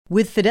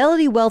With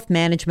Fidelity Wealth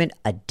Management,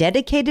 a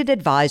dedicated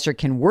advisor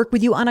can work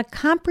with you on a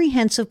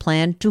comprehensive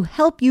plan to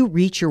help you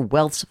reach your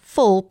wealth's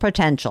full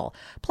potential.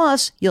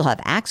 Plus, you'll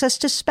have access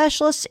to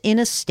specialists in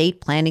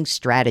estate planning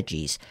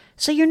strategies.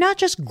 So you're not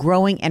just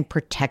growing and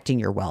protecting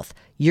your wealth,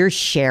 you're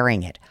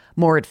sharing it.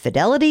 More at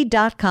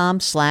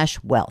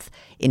fidelity.com/wealth.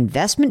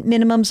 Investment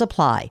minimums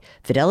apply.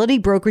 Fidelity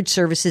Brokerage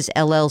Services,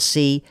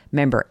 LLC,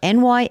 member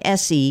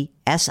NYSE,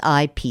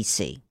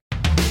 SIPC.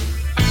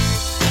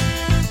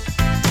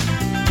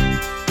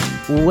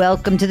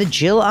 Welcome to the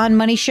Jill on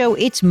Money Show.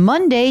 It's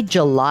Monday,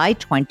 July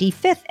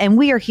 25th, and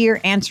we are here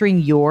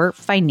answering your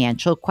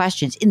financial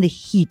questions in the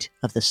heat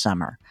of the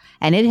summer.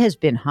 And it has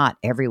been hot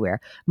everywhere.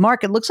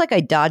 Mark, it looks like I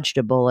dodged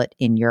a bullet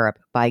in Europe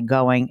by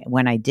going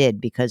when I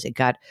did, because it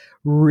got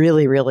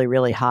really, really,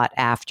 really hot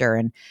after.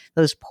 And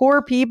those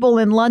poor people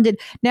in London.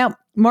 Now,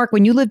 Mark,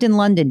 when you lived in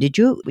London, did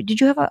you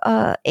have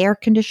a air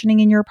conditioning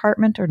in your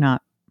apartment or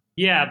not?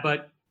 Yeah,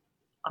 but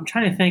I'm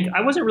trying to think.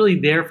 I wasn't really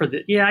there for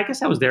I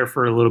guess I was there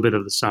for a little bit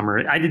of the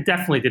summer. I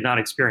definitely did not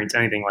experience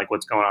anything like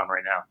what's going on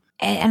right now.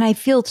 And I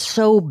feel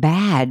so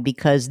bad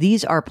because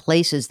these are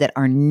places that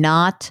are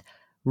not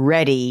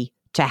ready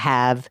to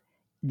have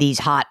these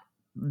hot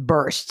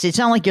bursts. It's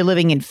not like you're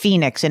living in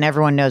Phoenix and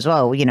everyone knows,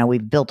 oh,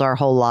 we've built our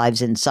whole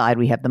lives inside.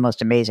 We have the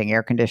most amazing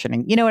air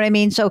conditioning. You know what I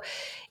mean? So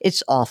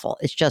it's awful.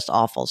 It's just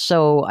awful.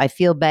 So I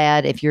feel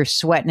bad if you're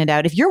sweating it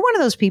out. If you're one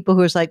of those people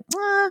who's like,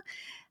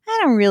 I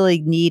don't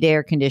really need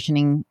air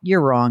conditioning,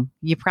 you're wrong.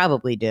 You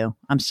probably do.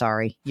 I'm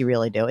sorry. You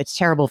really do. It's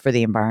terrible for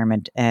the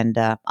environment. And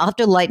I'll have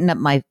to lighten up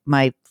my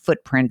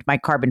footprint, my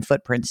carbon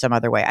footprint some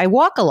other way. I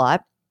walk a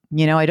lot.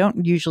 I don't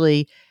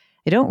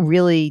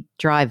really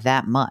drive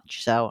that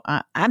much. So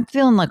I'm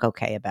feeling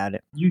okay about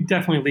it. You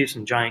definitely leave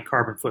some giant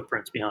carbon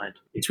footprints behind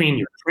between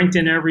your print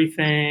and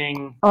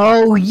everything.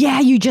 Oh,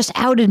 yeah. You just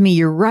outed me.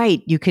 You're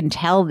right. You can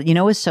tell.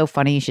 It's so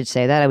funny you should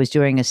say that. I was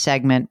doing a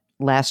segment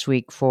last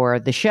week for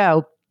the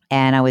show.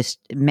 And I was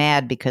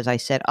mad because I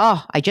said,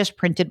 I just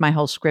printed my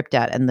whole script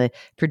out. And the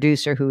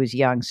producer, who is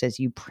young, says,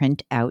 you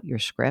print out your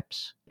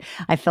scripts?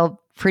 I felt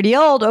pretty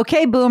old.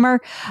 Okay, boomer.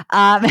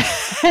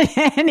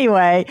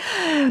 Anyway,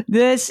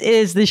 this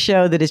is the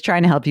show that is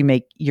trying to help you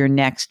make your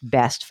next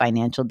best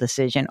financial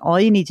decision. All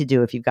you need to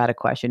do if you've got a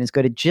question is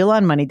go to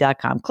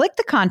JillOnMoney.com, click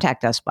the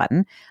Contact Us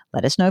button.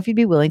 Let us know if you'd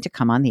be willing to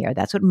come on the air.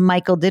 That's what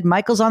Michael did.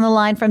 Michael's on the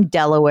line from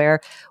Delaware,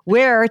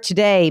 where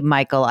today,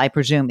 Michael, I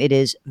presume it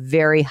is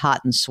very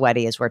hot and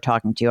sweaty as we're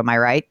talking to you. Am I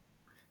right?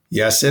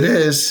 Yes, it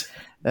is.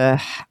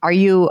 Are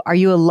you a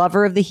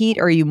lover of the heat,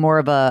 or are you more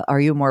of a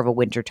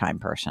wintertime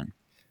person?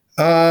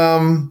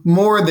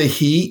 More the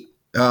heat,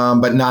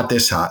 but not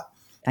this hot.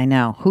 I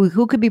know.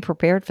 Who could be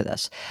prepared for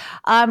this?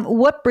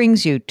 What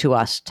brings you to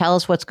us? Tell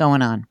us what's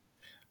going on.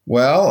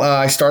 Well,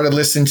 I started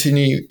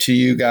listening to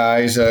you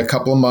guys a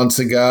couple of months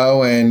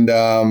ago, and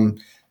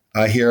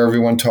I hear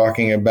everyone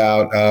talking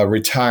about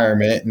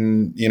retirement.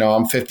 And,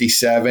 I'm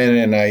 57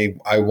 and I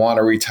want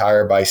to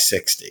retire by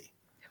 60.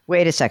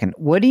 Wait a second.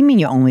 What do you mean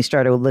you only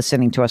started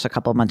listening to us a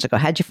couple of months ago?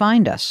 How'd you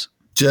find us?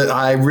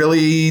 I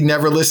really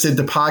never listened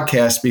to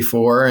podcasts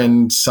before,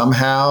 and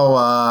somehow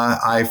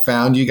I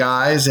found you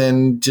guys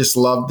and just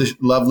love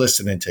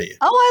listening to you.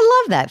 Oh,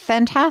 I love that.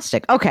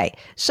 Fantastic. Okay.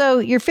 So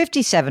you're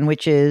 57,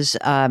 which is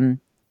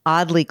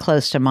oddly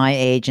close to my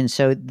age. And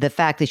so the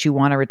fact that you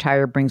want to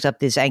retire brings up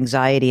this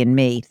anxiety in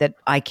me that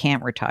I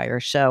can't retire.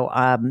 So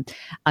I'm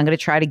going to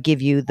try to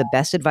give you the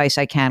best advice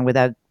I can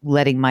without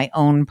letting my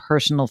own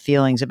personal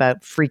feelings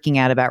about freaking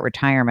out about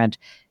retirement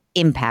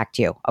impact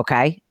you.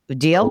 Okay?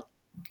 Deal?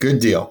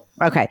 Good deal.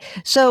 Okay.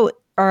 So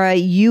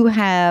you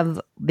have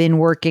been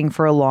working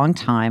for a long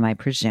time, I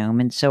presume.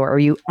 And so are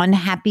you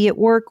unhappy at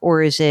work,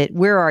 or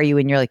where are you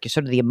in your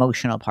sort of the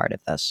emotional part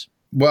of this?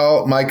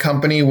 Well, my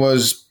company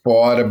was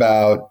bought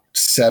about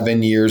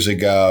 7 years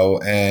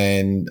ago,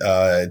 and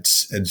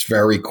it's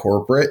very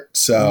corporate.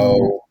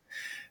 So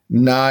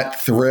not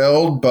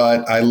thrilled,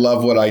 but I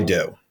love what I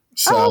do.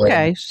 So,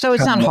 okay. So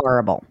it's not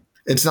horrible.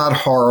 It's not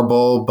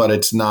horrible, but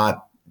it's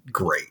not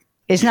great.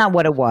 It's not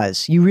what it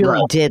was. You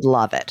really did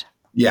love it.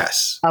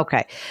 Yes.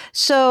 Okay.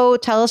 So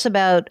tell us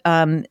about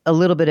a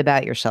little bit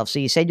about yourself. So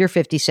you said you're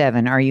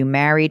 57. Are you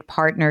married,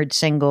 partnered,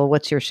 single?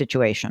 What's your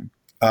situation?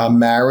 I'm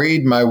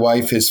married. My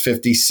wife is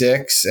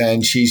 56,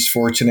 and she's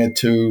fortunate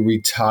to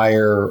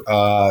retire.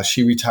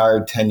 She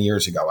retired 10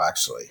 years ago,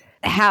 actually.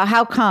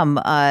 How come?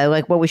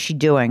 What was she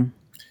doing?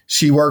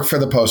 She worked for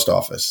the post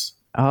office.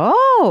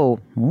 Oh,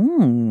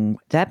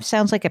 that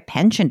sounds like a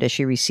pension. Does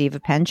she receive a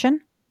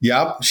pension?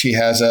 Yep. She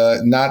has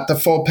not the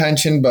full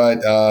pension, but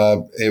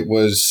it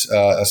was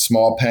a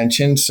small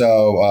pension.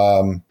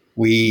 So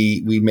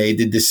we made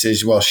the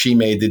decision. Well, she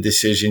made the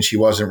decision. She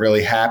wasn't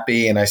really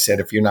happy. And I said,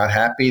 if you're not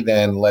happy,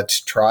 then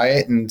let's try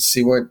it and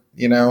see what,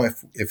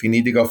 if you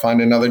need to go find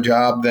another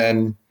job,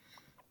 then,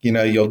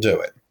 you'll do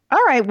it.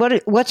 All right.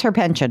 What's her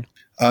pension?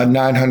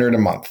 $900 a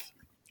month.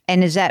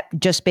 And is that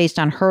just based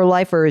on her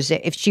life, or is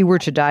it, if she were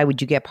to die,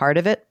 would you get part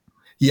of it?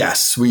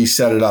 Yes, we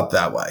set it up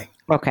that way.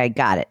 Okay,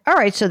 got it. All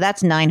right, so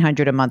that's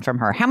 $900 a month from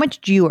her. How much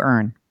do you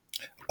earn?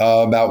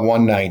 About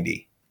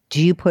 $190.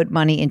 Do you put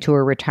money into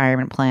a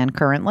retirement plan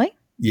currently?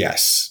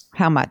 Yes.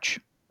 How much?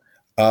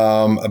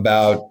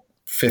 About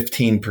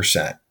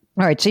 15%.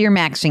 All right. So you're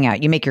maxing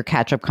out. You make your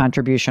catch-up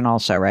contribution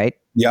also, right?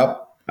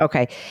 Yep.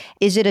 Okay.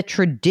 Is it a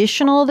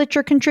traditional that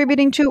you're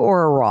contributing to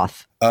or a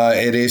Roth?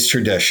 It is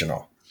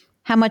traditional.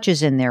 How much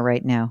is in there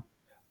right now?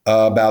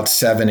 About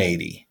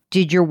 780.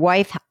 Did your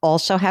wife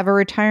also have a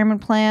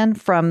retirement plan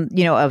from,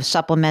 a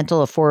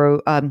supplemental,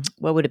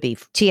 what would it be?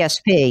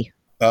 TSP?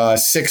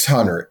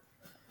 600.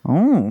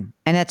 Oh,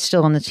 and that's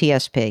still on the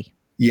TSP?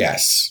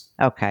 Yes.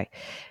 Okay.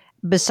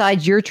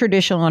 Besides your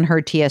traditional and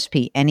her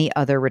TSP, any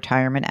other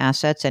retirement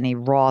assets, any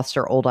Roths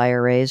or old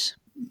IRAs?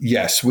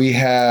 Yes, we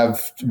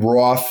have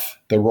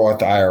the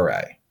Roth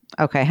IRA.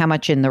 Okay. How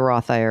much in the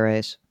Roth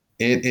IRAs?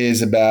 It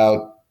is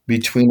about,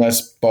 between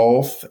us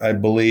both, I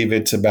believe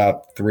it's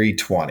about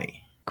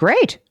 320.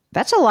 Great.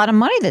 That's a lot of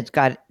money that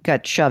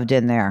got shoved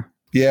in there.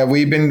 Yeah,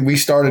 we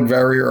started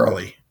very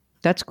early.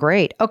 That's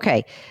great.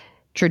 Okay.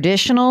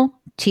 Traditional,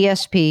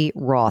 TSP,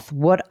 Roth.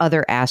 What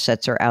other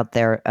assets are out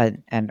there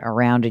and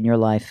around in your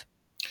life?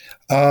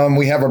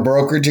 We have a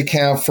brokerage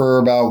account for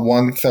about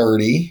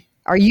 130.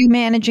 Are you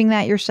managing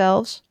that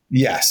yourselves?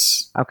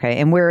 Yes. Okay.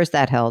 And where is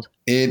that held?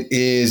 It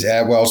is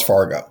at Wells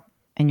Fargo.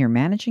 And you're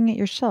managing it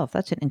yourself.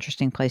 That's an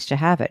interesting place to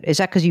have it. Is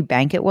that because you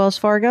bank at Wells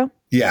Fargo?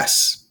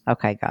 Yes.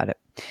 Okay. Got it.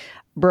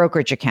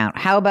 Brokerage account.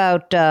 How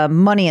about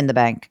money in the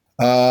bank?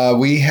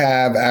 We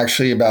have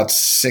actually about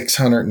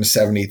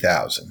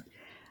 670,000.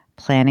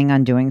 Planning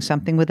on doing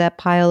something with that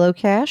pile of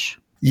cash?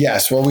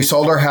 Yes. Well, we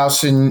sold our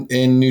house in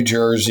New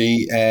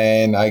Jersey,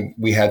 and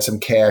we had some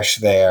cash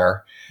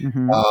there.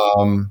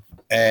 Mm-hmm.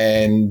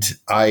 And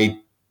I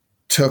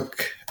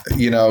took,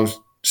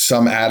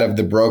 some out of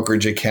the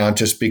brokerage account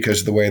just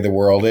because of the way the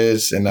world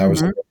is, and I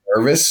was a little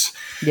nervous.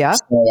 Yeah.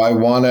 So I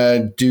want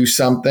to do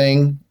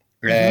something,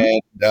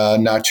 and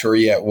not sure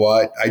yet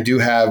what. I do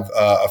have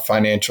a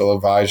financial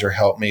advisor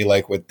help me,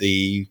 like with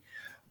the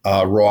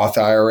Roth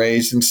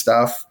IRAs and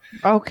stuff.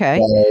 Okay.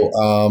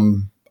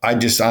 So I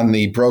just, on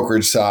the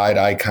brokerage side,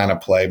 I kind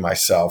of play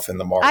myself in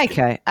the market.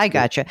 Okay. I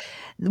gotcha.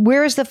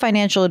 Where is the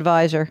financial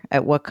advisor?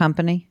 At what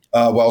company?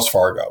 Wells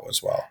Fargo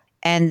as well.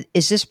 And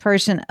is this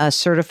person a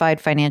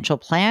certified financial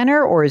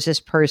planner, or is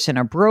this person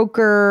a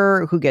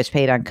broker who gets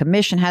paid on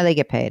commission? How do they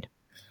get paid?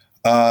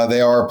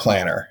 They are a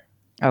planner.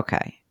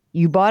 Okay.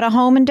 You bought a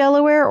home in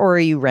Delaware, or are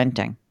you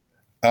renting?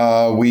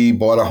 We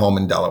bought a home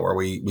in Delaware.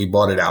 We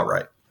bought it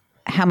outright.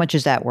 How much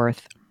is that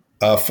worth?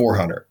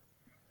 400.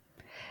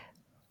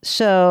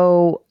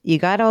 So you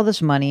got all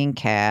this money in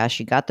cash.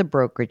 You got the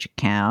brokerage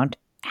account.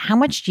 How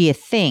much do you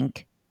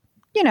think,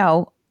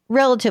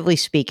 relatively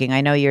speaking,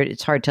 I know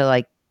it's hard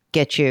to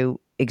get you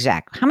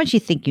exact. How much do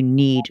you think you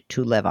need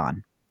to live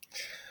on?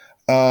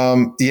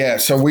 Yeah.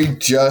 So we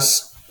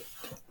just,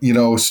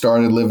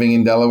 started living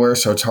in Delaware.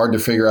 So it's hard to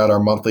figure out our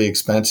monthly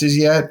expenses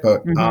yet,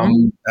 but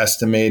I'm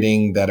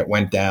estimating that it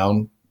went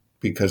down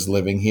because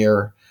living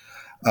here.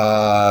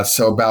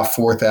 So about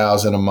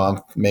 $4,000 a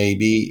month,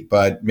 maybe,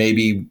 but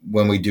maybe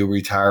when we do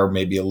retire,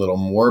 maybe a little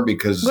more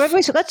because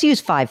let's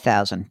use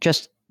 5,000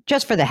 just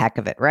for the heck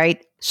of it,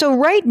 right? So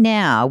right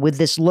now, with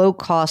this lower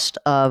cost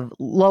of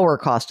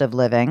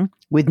living,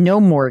 with no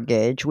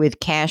mortgage, with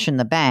cash in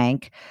the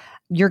bank,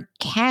 your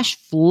cash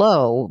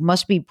flow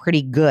must be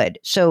pretty good.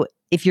 So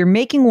if you're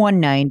making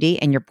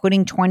 190 and you're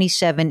putting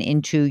 27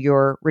 into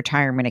your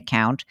retirement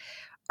account,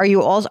 are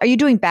you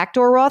doing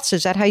backdoor Roths?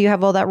 Is that how you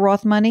have all that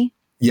Roth money?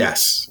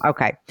 Yes.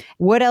 Okay.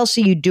 What else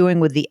are you doing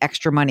with the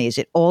extra money? Is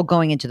it all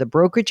going into the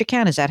brokerage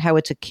account? Is that how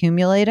it's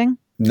accumulating?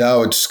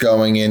 No, it's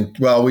going in.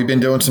 Well, we've been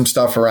doing some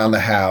stuff around the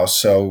house.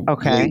 So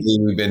lately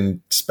we've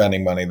been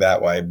spending money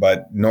that way.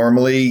 But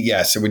normally,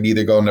 yes, it would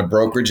either go in a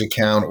brokerage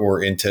account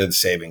or into the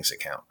savings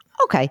account.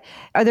 Okay.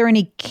 Are there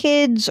any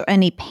kids or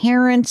any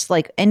parents,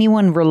 like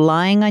anyone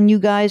relying on you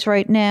guys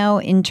right now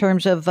in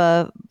terms of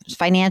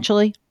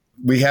financially?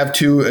 We have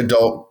 2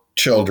 adult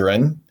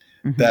children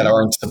that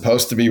aren't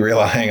supposed to be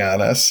relying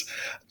on us.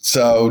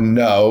 So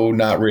no,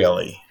 not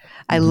really.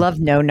 I love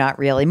no, not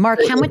really. Mark,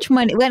 how much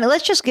money? Well,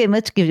 let's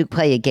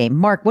play a game.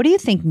 Mark, what do you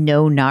think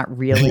no, not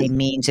really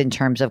means in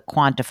terms of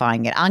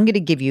quantifying it? I'm going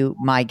to give you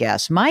my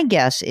guess. My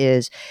guess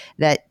is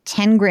that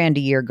 10 grand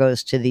a year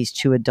goes to these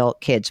 2 adult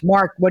kids.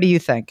 Mark, what do you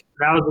think?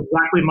 That was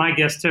exactly my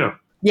guess too.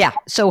 Yeah.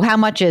 So how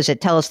much is it?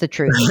 Tell us the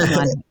truth. Come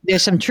on.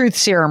 There's some truth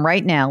serum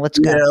right now. Let's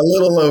go. Yeah, a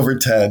little over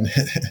 10.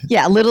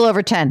 Yeah, a little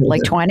over 10.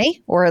 Like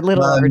 20 or a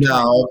little over 20?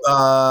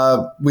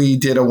 No, we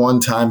did a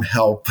one-time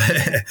help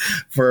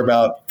for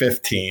about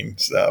 15.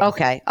 So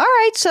okay. All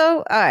right.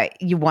 So, all right.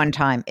 You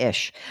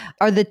one-time-ish.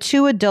 Are the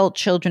 2 adult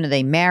children, are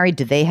they married?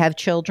 Do they have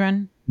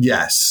children?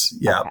 Yes.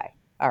 Yeah. Okay.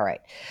 All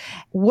right.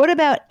 What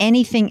about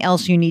anything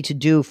else you need to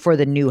do for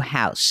the new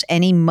house?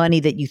 Any money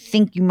that you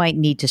think you might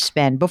need to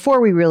spend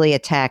before we really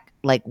attack,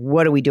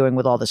 what are we doing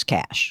with all this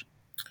cash?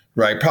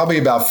 Right. Probably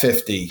about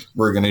 50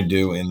 we're going to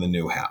do in the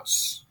new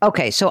house.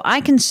 Okay. So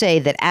I can say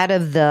that out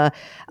of the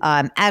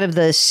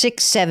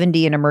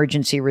 670 in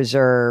emergency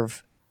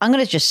reserve, I'm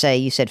going to just say,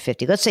 you said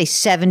 50. Let's say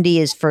 70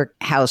 is for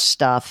house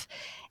stuff.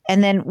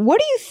 And then what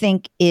do you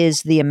think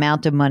is the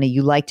amount of money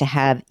you like to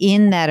have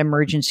in that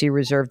emergency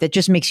reserve that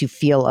just makes you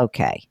feel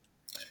okay?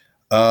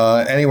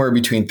 Anywhere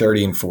between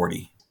 30 and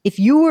 40. If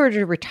you were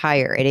to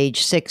retire at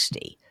age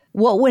 60,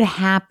 what would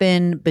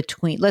happen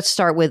let's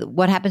start with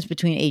what happens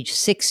between age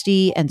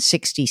 60 and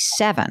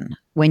 67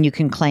 when you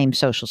can claim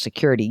Social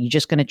Security? You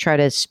just going to try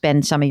to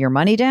spend some of your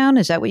money down?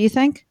 Is that what you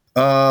think?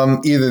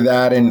 Either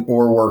that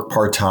or work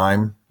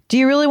part-time. Do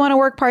you really want to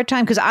work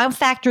part-time? Because I'll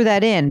factor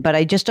that in, but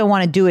I just don't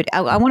want to do it.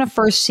 I want to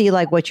first see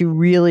like what you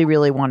really,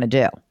 really want to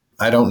do.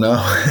 I don't know.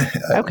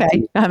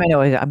 Okay. I mean,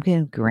 I'm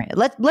getting great.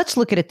 Let's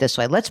look at it this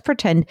way. Let's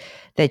pretend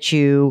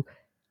you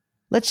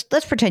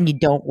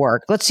don't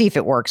work. Let's see if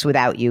it works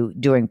without you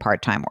doing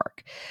part-time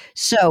work.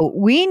 So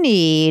we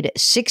need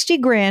 60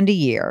 grand a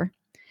year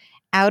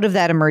out of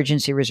that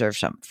emergency reserve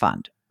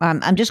fund.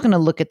 I'm just going to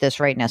look at this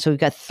right now. So we've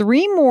got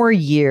 3 more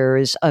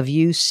years of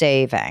you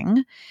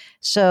saving.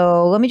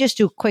 So let me just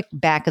do a quick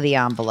back of the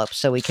envelope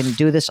so we can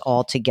do this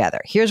all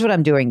together. Here's what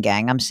I'm doing,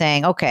 gang. I'm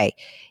saying, okay,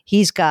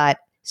 he's got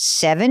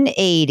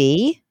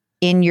 $780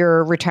 in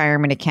your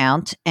retirement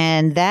account,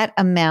 and that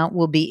amount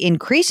will be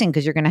increasing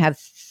because you're going to have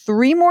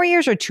 3 more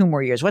years or 2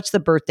 more years. What's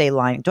the birthday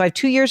line? Do I have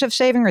 2 years of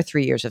saving or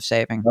 3 years of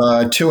saving?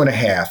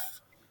 2.5.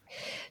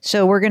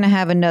 So we're going to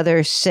have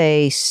another,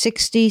 say,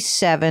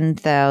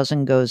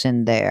 67,000 goes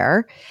in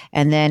there.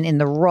 And then in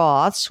the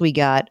Roths, we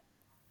got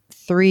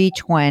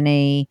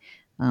 320,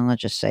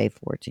 let's just say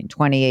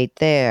 1428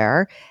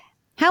 there.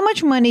 How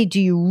much money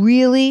do you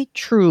really,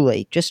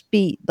 truly just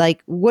be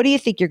like, what do you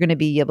think you're going to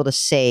be able to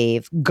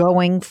save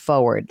going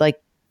forward?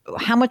 Like,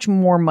 how much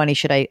more money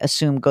should I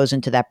assume goes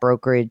into that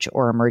brokerage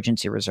or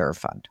emergency reserve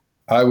fund?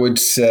 I would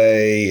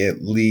say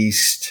at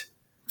least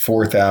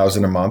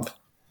 4,000 a month.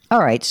 All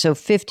right. So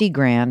 50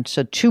 grand.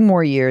 So 2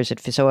 more years.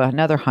 So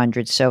another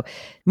 100. So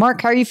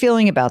Mark, how are you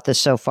feeling about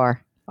this so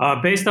far?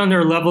 Based on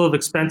their level of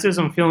expenses,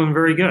 I'm feeling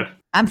very good.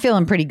 I'm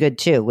feeling pretty good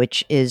too,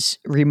 which is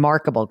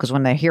remarkable because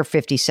when I hear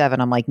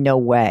 57, I'm like, no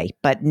way.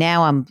 But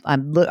now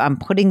I'm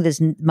putting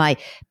my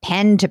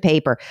pen to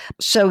paper.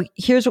 So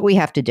here's what we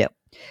have to do.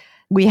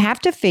 We have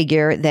to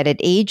figure that at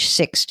age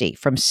 60,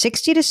 from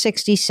 60 to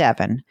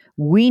 67,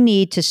 we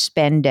need to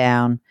spend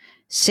down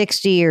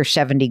 60 or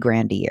 70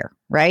 grand a year,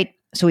 right?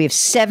 So we have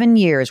 7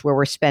 years where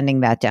we're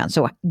spending that down.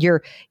 So you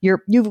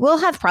will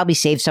have probably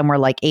saved somewhere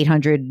like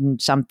 800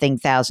 and something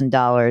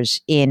 $1,000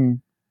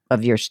 in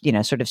of your,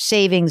 sort of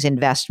savings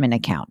investment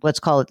account. Let's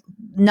call it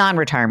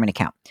non-retirement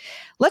account.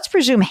 Let's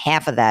presume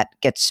half of that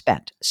gets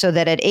spent so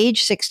that at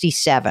age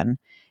 67,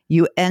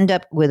 you end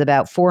up with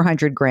about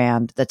 400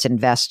 grand that's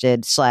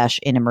invested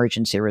 / in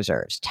emergency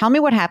reserves. Tell me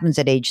what happens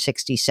at age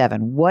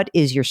 67. What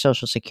is your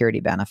Social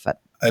Security benefit?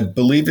 I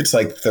believe it's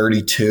like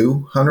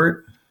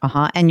 3,200.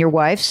 And your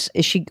wife's,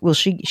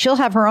 she'll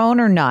have her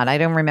own or not? I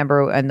don't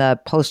remember in the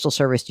Postal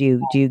Service.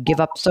 Do you give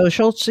up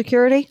Social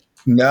Security?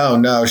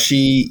 No.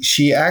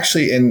 She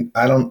actually, and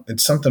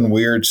it's something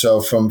weird.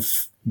 So from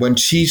when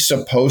she's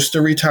supposed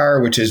to retire,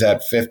 which is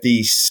at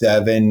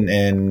 57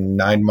 and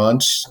 9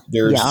 months,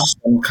 there's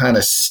some kind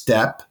of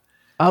step.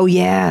 Oh,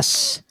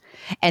 yes.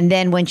 And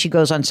then when she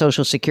goes on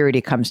Social Security,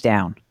 it comes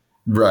down.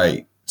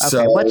 Right. Okay.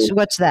 So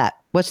what's that?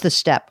 What's the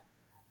step?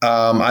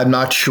 I'm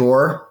not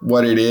sure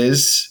what it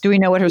is. Do we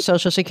know what her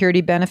Social Security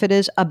benefit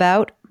is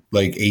about?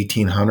 Like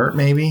 1,800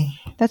 maybe?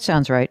 That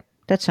sounds right.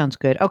 That sounds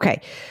good.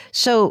 Okay.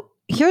 So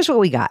here's what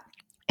we got.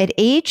 At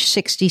age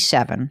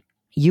 67,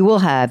 you will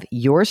have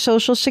your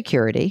Social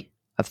Security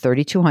of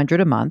 $3,200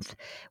 a month.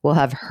 We'll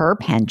have her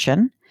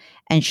pension,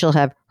 and she'll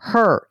have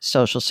her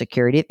Social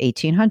Security of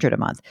 $1,800 a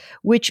month,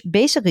 which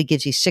basically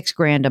gives you $6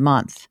 grand a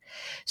month.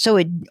 So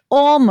it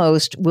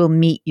almost will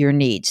meet your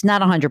needs,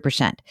 not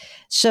 100%.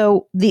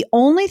 So the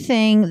only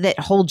thing that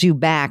holds you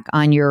back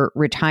on your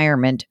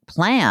retirement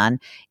plan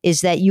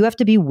is that you have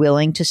to be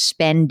willing to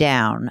spend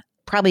down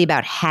probably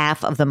about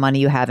half of the money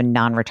you have in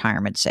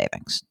non-retirement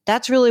savings.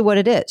 That's really what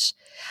it is.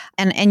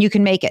 And you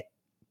can make it.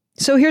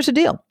 So here's the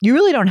deal. You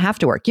really don't have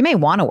to work. You may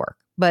want to work,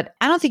 but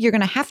I don't think you're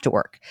going to have to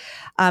work.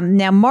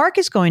 Now, Mark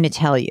is going to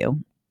tell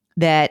you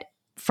that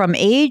from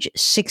age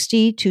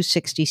 60 to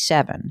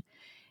 67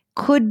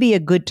 could be a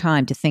good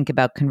time to think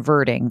about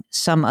converting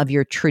some of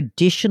your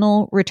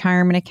traditional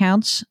retirement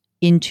accounts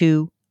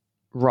into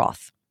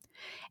Roth.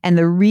 And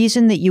the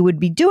reason that you would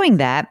be doing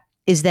that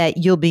is that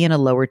you'll be in a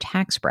lower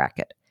tax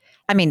bracket.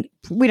 I mean,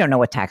 we don't know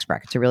what tax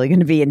brackets are really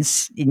going to be in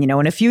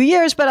a few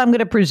years, but I'm going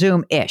to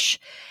presume ish.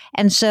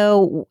 And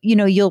so,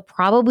 you'll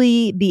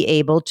probably be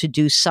able to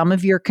do some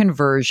of your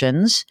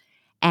conversions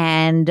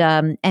and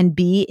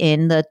be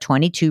in the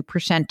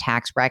 22%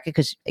 tax bracket.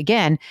 Because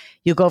again,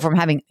 you go from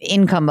having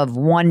income of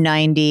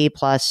 190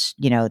 plus,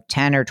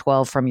 10 or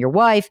 12 from your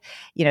wife,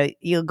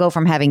 you'll go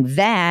from having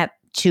that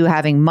to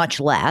having much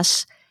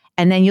less.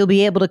 And then you'll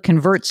be able to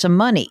convert some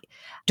money.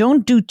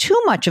 Don't do too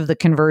much of the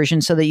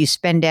conversion so that you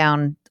spend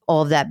down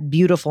all of that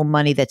beautiful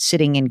money that's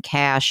sitting in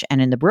cash and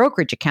in the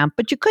brokerage account,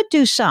 but you could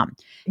do some.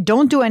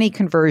 Don't do any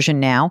conversion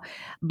now.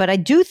 But I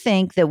do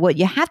think that what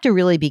you have to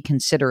really be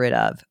considerate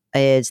of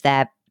is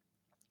that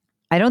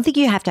I don't think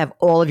you have to have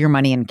all of your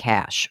money in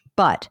cash,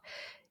 but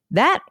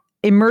that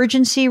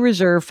emergency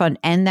reserve fund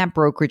and that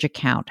brokerage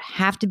account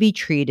have to be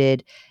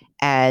treated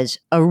as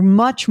a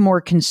much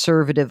more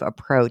conservative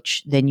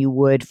approach than you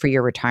would for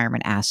your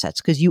retirement assets,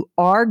 because you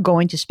are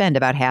going to spend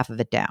about half of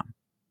it down.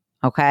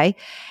 Okay.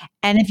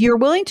 And if you're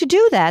willing to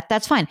do that,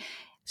 that's fine.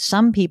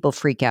 Some people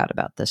freak out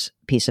about this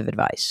piece of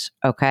advice.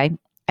 Okay.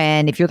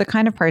 And if you're the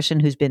kind of person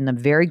who's been a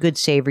very good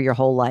saver your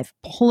whole life,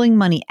 pulling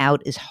money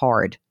out is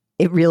hard.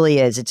 It really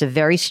is. It's a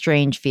very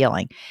strange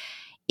feeling.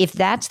 If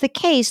that's the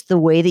case, the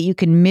way that you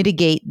can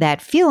mitigate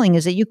that feeling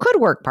is that you could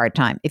work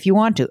part-time if you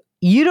want to.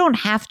 You don't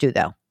have to,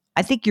 though.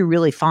 I think you're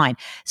really fine.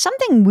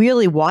 Something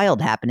really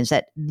wild happened is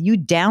that you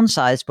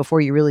downsized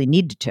before you really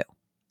needed to.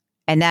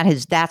 And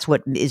that's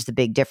what is the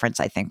big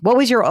difference, I think. What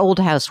was your old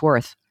house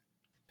worth?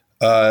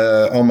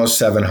 Almost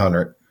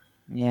 700.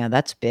 Yeah,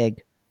 that's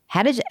big.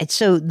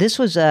 So this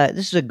is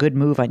a good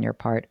move on your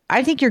part.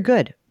 I think you're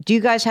good. Do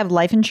you guys have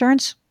life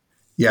insurance?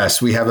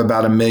 Yes, we have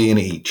about $1 million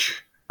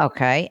each.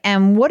 Okay.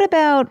 And what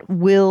about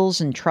wills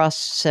and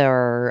trusts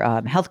or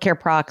healthcare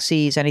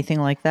proxies,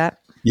 anything like that?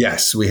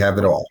 Yes, we have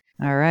it all.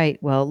 All right.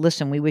 Well,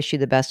 listen, we wish you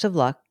the best of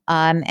luck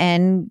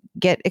and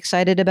get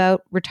excited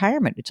about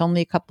retirement. It's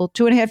only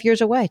 2.5 years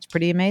away. It's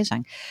pretty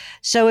amazing.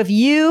 So if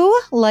you,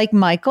 like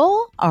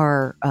Michael,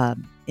 are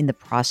in the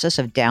process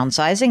of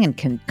downsizing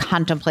and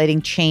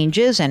contemplating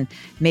changes and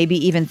maybe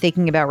even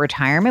thinking about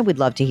retirement, we'd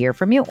love to hear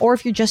from you. Or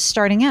if you're just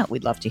starting out,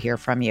 we'd love to hear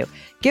from you.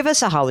 Give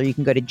us a holler. You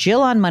can go to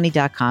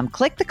JillOnMoney.com,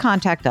 click the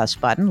Contact Us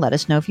button. Let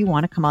us know if you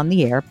want to come on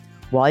the air.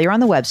 While you're on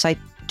the website,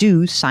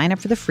 do sign up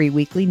for the free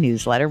weekly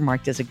newsletter.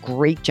 Mark does a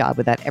great job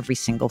with that every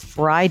single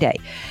Friday.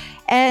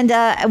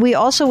 And we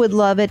also would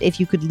love it if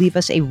you could leave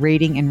us a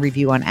rating and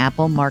review on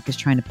Apple. Mark is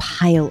trying to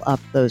pile up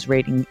those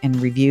rating and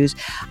reviews.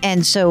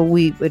 And so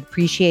we would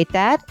appreciate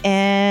that.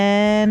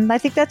 And I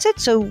think that's it.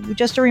 So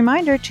just a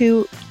reminder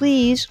to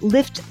please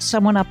lift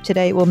someone up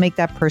today. It will make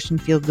that person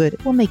feel good.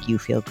 It will make you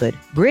feel good.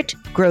 Grit,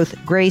 growth,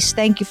 grace.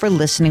 Thank you for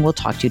listening. We'll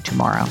talk to you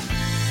tomorrow.